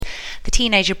The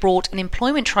teenager brought an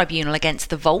employment tribunal against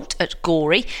the Vault at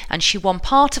Gorey, and she won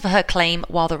part of her claim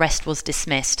while the rest was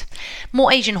dismissed.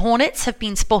 More Asian hornets have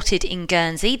been spotted in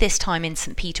Guernsey, this time in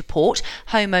St Peter Port.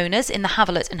 Homeowners in the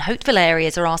Havelet and Hauteville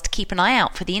areas are asked to keep an eye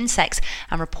out for the insects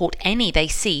and report any they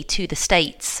see to the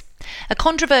States. A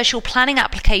controversial planning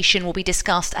application will be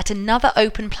discussed at another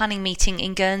open planning meeting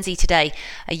in Guernsey today.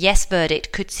 A yes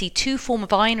verdict could see 2 former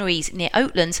vineries near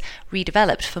Oatlands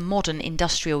redeveloped for modern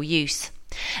industrial use.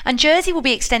 And Jersey will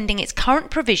be extending its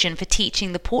current provision for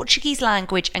teaching the Portuguese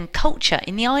language and culture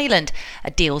in the island.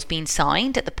 A deal's been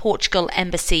signed at the Portugal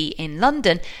Embassy in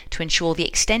London to ensure the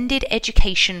extended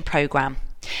education programme.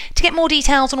 To get more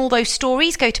details on all those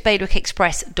stories, go to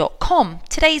bailiwickexpress.com.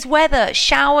 Today's weather,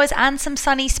 showers and some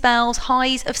sunny spells,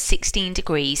 highs of 16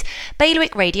 degrees.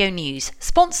 Bailiwick Radio News,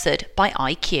 sponsored by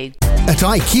IQ. At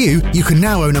IQ, you can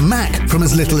now own a Mac from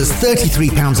as little as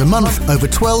 £33 a month over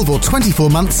 12 or 24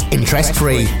 months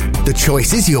interest-free. The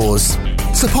choice is yours.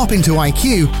 So pop into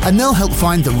IQ and they'll help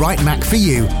find the right Mac for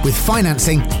you with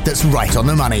financing that's right on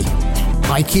the money.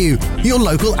 IQ, your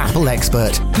local Apple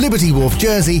expert. Liberty Wharf,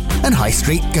 Jersey and High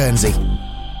Street, Guernsey.